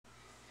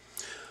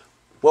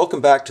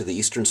Welcome back to the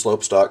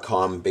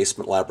EasternSlopes.com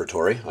Basement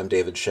Laboratory. I'm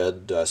David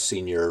Shedd,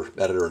 Senior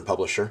Editor and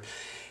Publisher,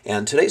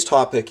 and today's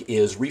topic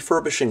is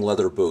refurbishing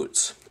leather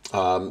boots.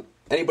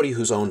 Anybody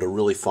who's owned a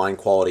really fine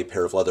quality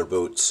pair of leather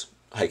boots,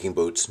 hiking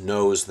boots,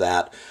 knows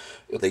that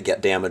they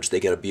get damaged, they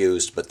get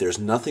abused, but there's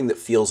nothing that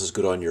feels as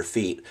good on your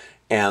feet,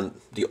 and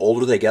the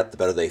older they get, the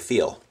better they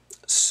feel.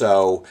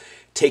 So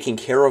taking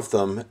care of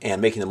them and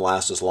making them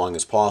last as long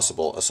as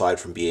possible, aside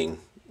from being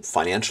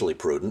financially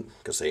prudent,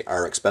 because they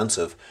are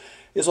expensive,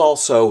 is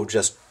also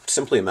just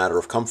simply a matter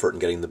of comfort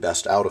and getting the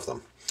best out of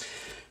them.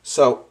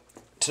 So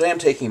today I'm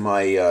taking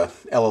my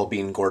LL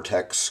Bean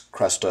Gore-Tex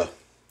Cresta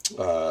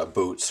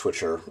boots,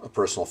 which are a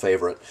personal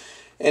favorite,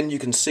 and you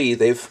can see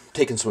they've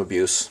taken some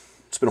abuse.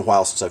 It's been a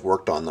while since I've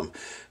worked on them,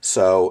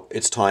 so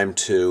it's time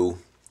to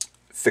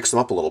fix them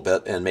up a little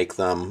bit and make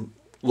them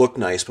look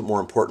nice, but more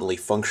importantly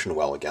function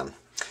well again.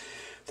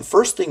 The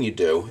first thing you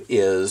do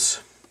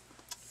is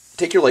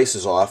take your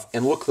laces off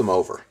and look them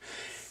over.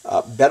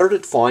 Better to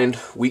find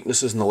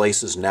weaknesses in the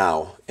laces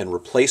now and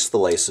replace the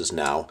laces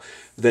now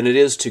than it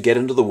is to get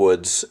into the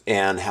woods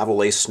and have a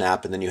lace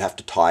snap and then you have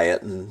to tie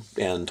it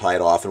and tie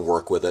it off and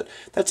work with it.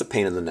 That's a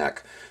pain in the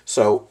neck.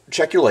 So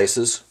check your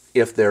laces.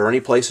 If there are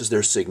any places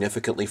they're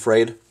significantly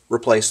frayed,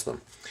 replace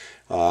them.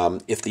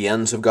 If the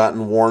ends have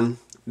gotten worn,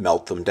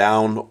 melt them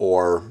down,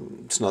 or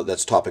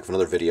that's a topic for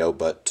another video,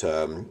 but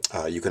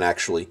you can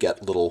actually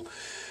get little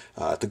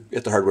at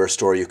the hardware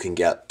store you can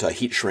get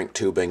heat shrink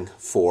tubing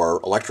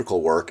for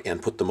electrical work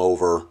and put them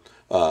over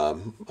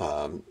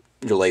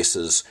your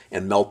laces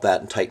and melt that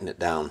and tighten it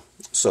down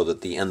so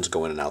that the ends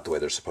go in and out the way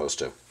they're supposed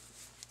to.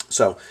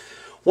 So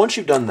once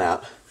you've done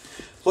that,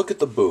 look at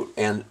the boot,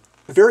 and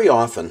very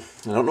often,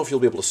 I don't know if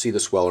you'll be able to see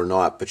this well or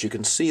not, but you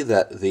can see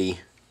that the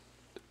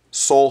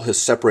sole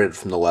has separated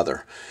from the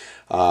leather.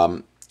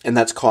 And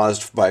that's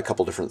caused by a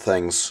couple different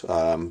things,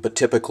 but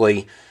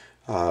typically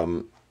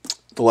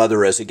the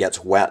leather, as it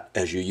gets wet,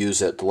 as you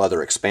use it, the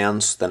leather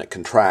expands, then it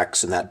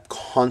contracts, and that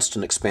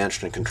constant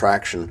expansion and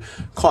contraction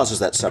causes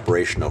that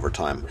separation over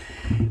time.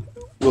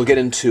 We'll get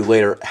into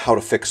later how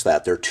to fix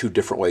that. There are two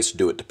different ways to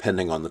do it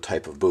depending on the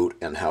type of boot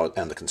and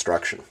the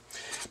construction.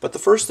 But the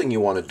first thing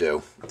you want to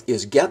do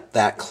is get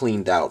that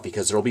cleaned out,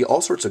 because there will be all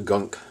sorts of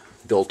gunk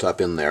built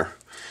up in there,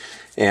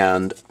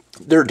 and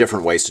there are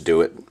different ways to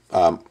do it.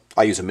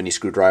 I use a mini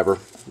screwdriver,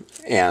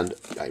 and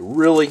I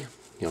really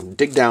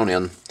dig down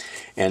in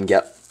and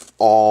get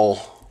all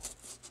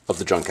of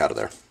the junk out of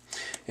there,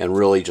 and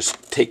really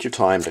just take your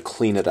time to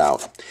clean it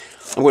out.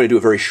 I'm going to do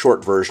a very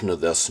short version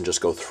of this and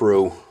just go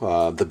through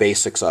the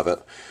basics of it,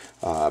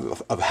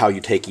 of how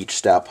you take each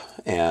step,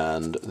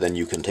 and then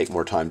you can take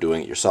more time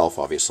doing it yourself,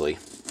 obviously,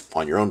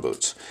 on your own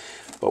boots.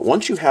 But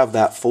once you have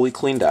that fully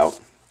cleaned out,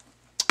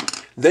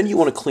 then you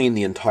want to clean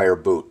the entire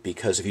boot,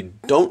 because if you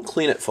don't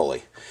clean it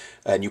fully,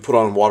 and you put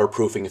on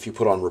waterproofing, if you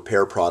put on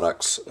repair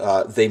products,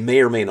 they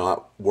may or may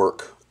not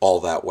work all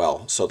that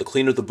well. So the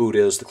cleaner the boot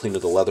is, the cleaner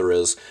the leather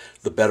is,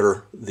 the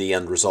better the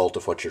end result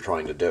of what you're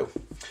trying to do.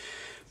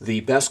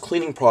 The best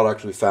cleaning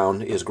product we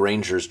found is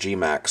Grainger's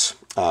G-Max.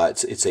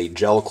 It's a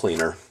gel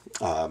cleaner,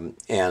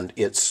 and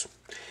it's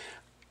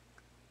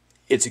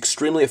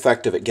extremely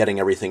effective at getting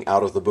everything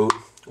out of the boot.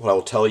 What I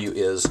will tell you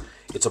is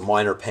it's a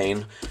minor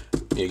pain.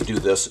 You do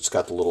this, it's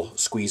got the little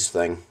squeeze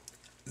thing.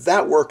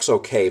 That works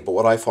okay, but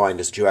what I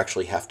find is that you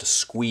actually have to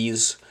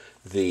squeeze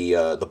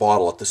the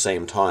bottle at the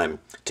same time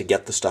to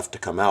get the stuff to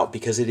come out,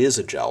 because it is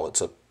a gel.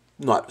 It's a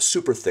not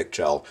super thick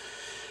gel.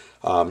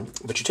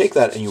 But you take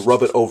that and you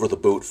rub it over the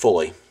boot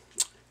fully.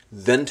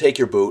 Then take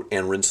your boot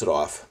and rinse it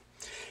off.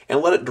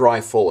 And let it dry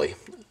fully.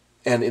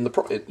 And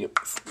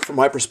from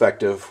my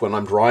perspective, when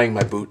I'm drying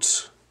my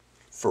boots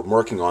for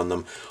working on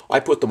them, I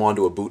put them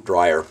onto a boot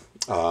dryer.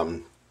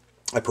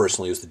 I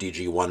personally use the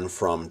DG1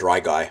 from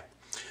Dry Guy.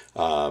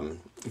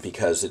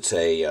 Because it's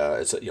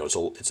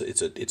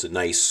a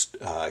nice,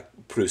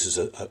 produces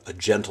a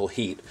gentle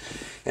heat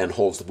and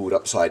holds the boot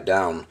upside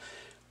down.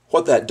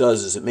 What that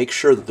does is it makes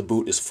sure that the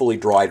boot is fully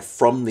dried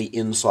from the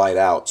inside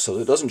out, so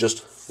that it doesn't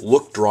just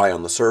look dry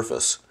on the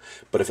surface.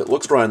 But if it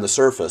looks dry on the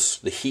surface,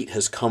 the heat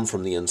has come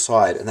from the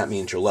inside, and that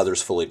means your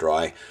leather's fully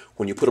dry.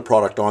 When you put a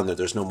product on there,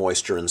 there's no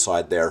moisture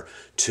inside there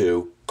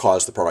to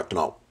cause the product to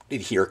not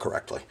adhere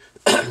correctly.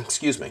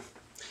 Excuse me.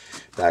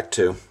 Back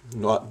to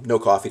no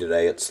coffee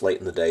today. It's late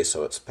in the day,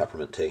 so it's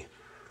peppermint tea.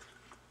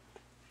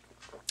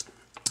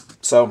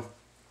 So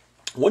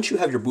once you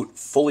have your boot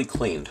fully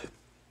cleaned,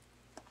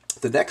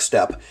 the next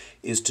step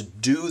is to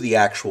do the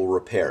actual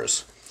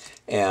repairs.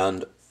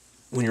 And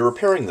when you're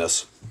repairing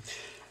this,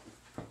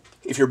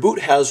 if your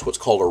boot has what's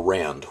called a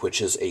rand, which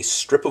is a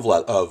strip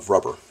of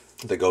rubber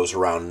that goes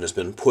around and has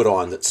been put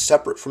on that's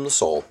separate from the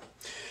sole,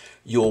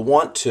 you'll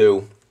want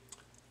to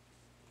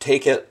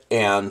take it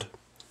and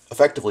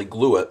effectively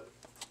glue it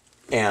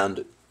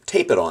and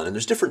tape it on. And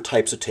there's different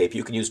types of tape.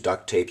 You can use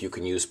duct tape, you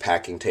can use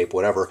packing tape,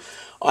 whatever.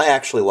 I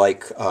actually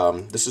like,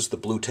 this is the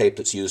blue tape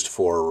that's used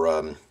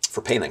for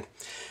painting.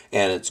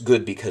 And it's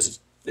good because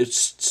it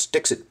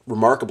sticks it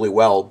remarkably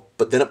well,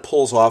 but then it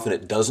pulls off and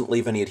it doesn't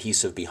leave any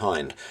adhesive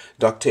behind.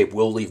 Duct tape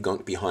will leave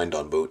gunk behind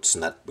on boots,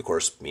 and that, of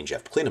course, means you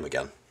have to clean them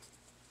again.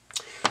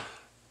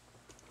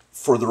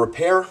 For the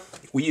repair,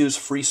 we use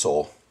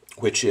Freesole,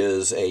 which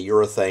is a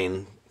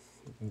urethane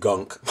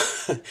gunk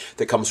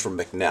that comes from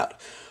McNett.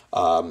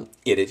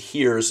 It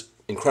adheres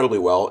incredibly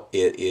well.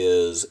 It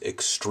is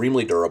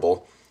extremely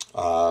durable,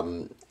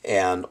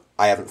 and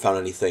I haven't found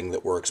anything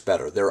that works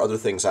better. There are other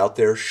things out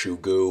there, shoe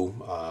goo,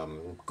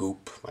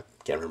 goop, I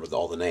can't remember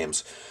all the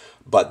names,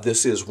 but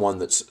this is one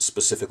that's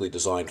specifically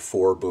designed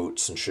for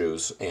boots and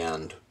shoes,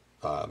 and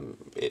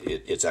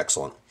it's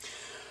excellent.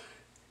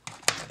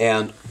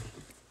 And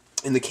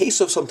in the case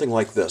of something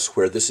like this,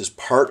 where this is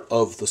part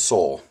of the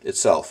sole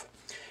itself,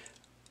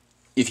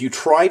 if you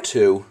try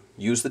to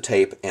use the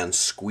tape and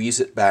squeeze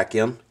it back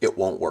in, it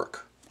won't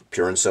work.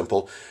 Pure and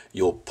simple.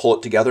 You'll pull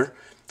it together,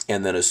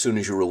 and then as soon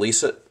as you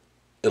release it,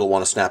 it'll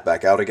want to snap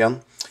back out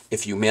again.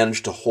 If you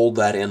manage to hold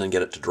that in and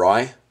get it to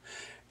dry,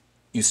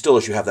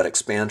 as you have that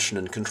expansion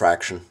and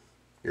contraction,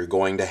 you're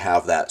going to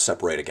have that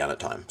separate again at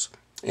times.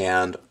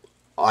 And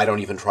I don't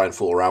even try and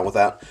fool around with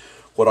that.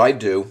 What I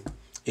do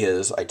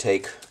is I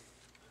take,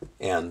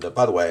 and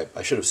by the way,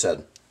 I should have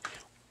said,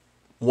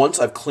 once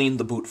I've cleaned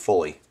the boot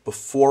fully,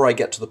 before I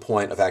get to the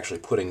point of actually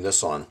putting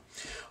this on,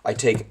 I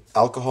take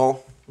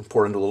alcohol and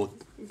pour it into a little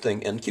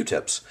thing and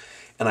Q-tips,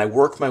 and I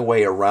work my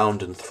way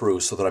around and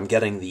through so that I'm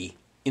getting the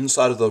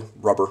inside of the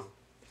rubber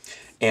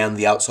and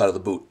the outside of the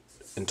boot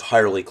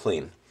entirely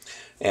clean.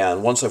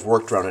 And once I've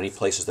worked around any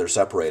places that are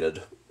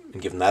separated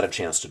and given that a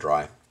chance to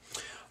dry,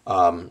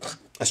 I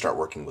start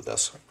working with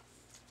this.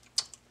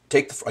 I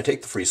take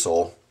the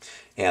Freesole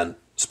and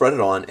spread it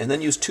on, and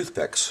then use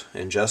toothpicks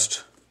and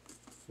just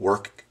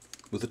work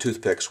with the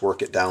toothpicks,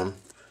 work it down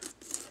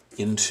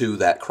into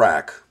that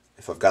crack,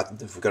 if we've got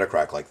a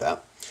crack like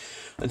that,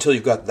 until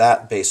you've got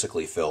that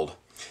basically filled.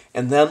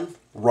 And then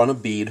run a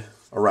bead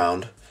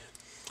around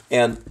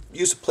and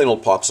use a plain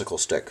old popsicle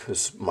stick.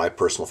 This is my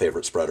personal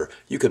favorite spreader.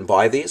 You can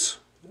buy these,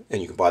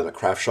 and you can buy them at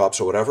craft shops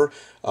or whatever.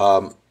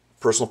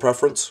 Personal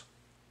preference,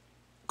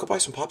 go buy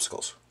some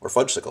popsicles or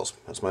fudgesicles.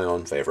 That's my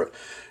own favorite.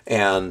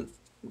 And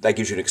that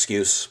gives you an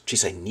excuse.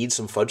 Geez, I need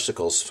some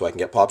fudgesicles so I can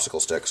get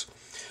popsicle sticks.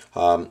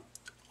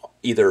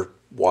 Either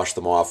wash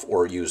them off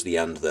or use the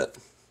end that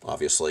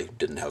obviously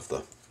didn't have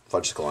the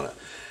fudgesicle on it.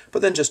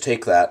 But then just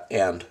take that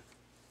and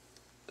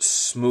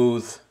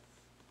smooth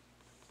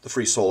the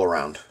Freesole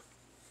around,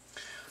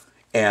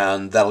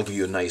 and that'll give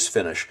you a nice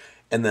finish.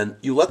 And then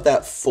you let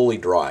that fully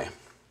dry.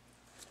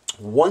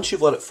 Once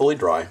you've let it fully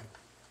dry,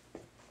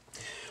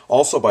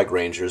 also by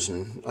Granger's,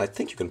 and I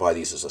think you can buy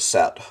these as a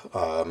set,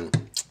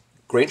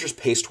 Granger's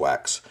Paste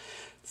Wax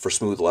for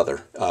smooth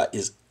leather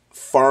is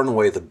far and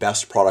away the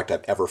best product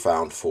I've ever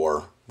found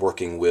for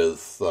working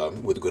with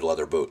good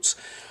leather boots.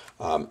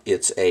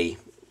 It's a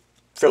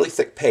fairly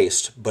thick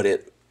paste, but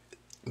it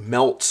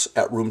melts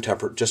at room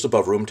temperature, just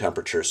above room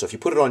temperature. So if you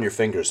put it on your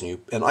fingers, you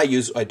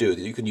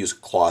can use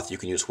cloth, you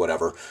can use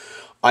whatever.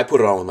 I put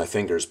it on with my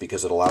fingers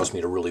because it allows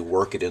me to really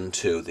work it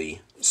into the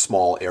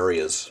small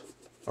areas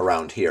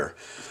around here.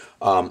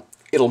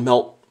 It'll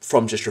melt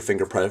from just your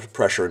finger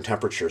pressure and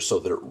temperature so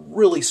that it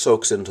really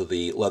soaks into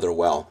the leather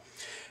well.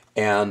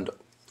 And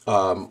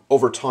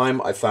over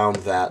time, I found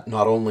that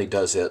not only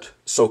does it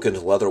soak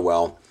into the leather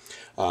well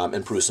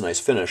and produce a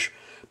nice finish,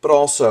 but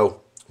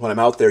also when I'm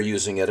out there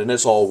using it and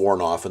it's all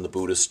worn off and the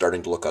boot is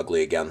starting to look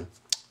ugly again,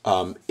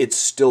 it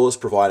still is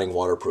providing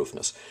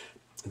waterproofness.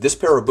 This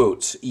pair of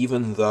boots,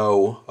 even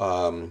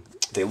though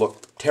they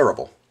look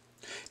terrible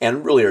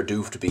and really are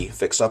due to be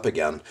fixed up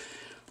again,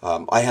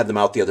 I had them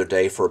out the other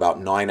day for about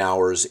 9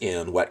 hours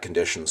in wet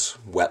conditions,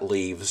 wet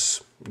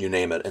leaves, you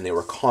name it, and they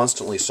were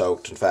constantly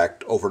soaked. In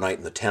fact, overnight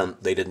in the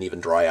tent, they didn't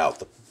even dry out.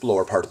 The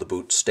lower part of the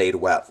boot stayed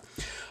wet.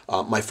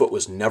 My foot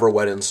was never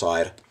wet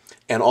inside.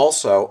 And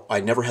also, I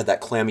never had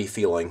that clammy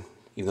feeling,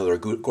 even though they're a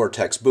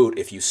Gore-Tex boot.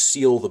 If you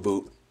seal the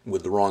boot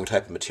with the wrong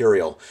type of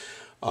material,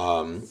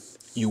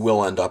 you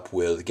will end up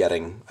with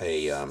getting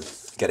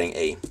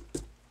it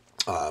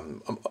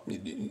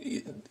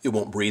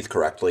won't breathe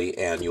correctly,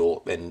 and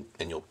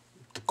the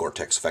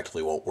Gore-Tex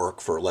effectively won't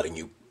work for letting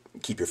you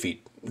keep your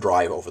feet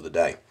dry over the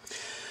day.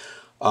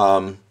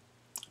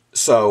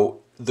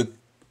 So the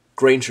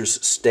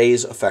Granger's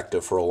stays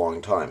effective for a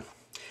long time.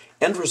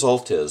 End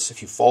result is,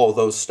 if you follow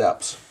those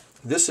steps,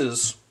 this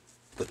is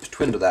the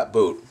twin to that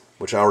boot,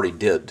 which I already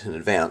did in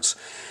advance,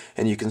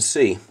 and you can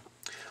see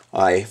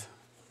I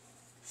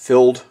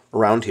filled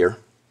around here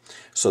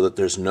so that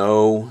there's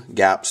no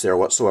gaps there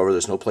whatsoever,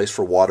 there's no place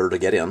for water to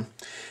get in,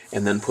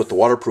 and then put the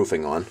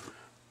waterproofing on.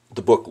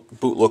 The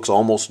boot looks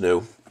almost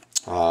new,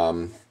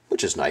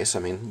 which is nice. I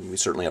mean, we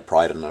certainly have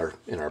pride in our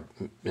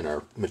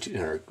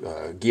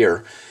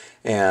gear,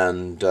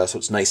 and so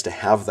it's nice to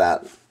have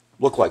that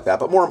look like that.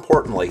 But more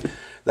importantly,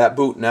 that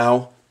boot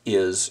now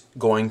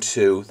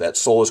that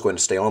sole is going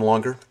to stay on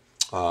longer.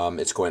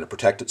 It's going to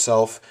protect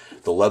itself.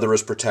 The leather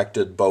is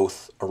protected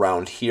both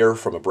around here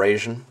from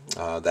abrasion.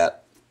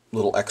 That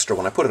little extra,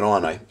 when I put it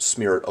on, I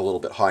smear it a little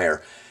bit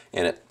higher,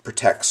 and it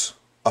protects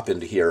up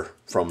into here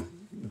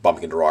from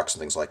bumping into rocks and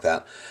things like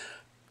that.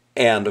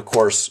 And of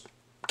course,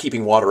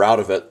 keeping water out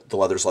of it, the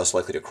leather's less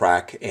likely to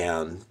crack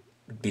and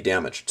be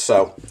damaged.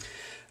 So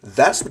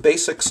that's the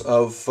basics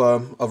of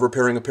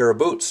repairing a pair of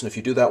boots. And if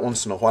you do that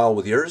once in a while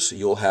with yours,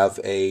 you'll have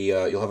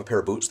a pair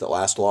of boots that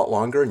last a lot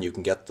longer, and you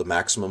can get the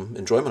maximum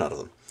enjoyment out of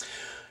them.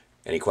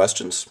 Any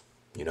questions?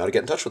 You know how to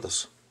get in touch with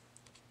us.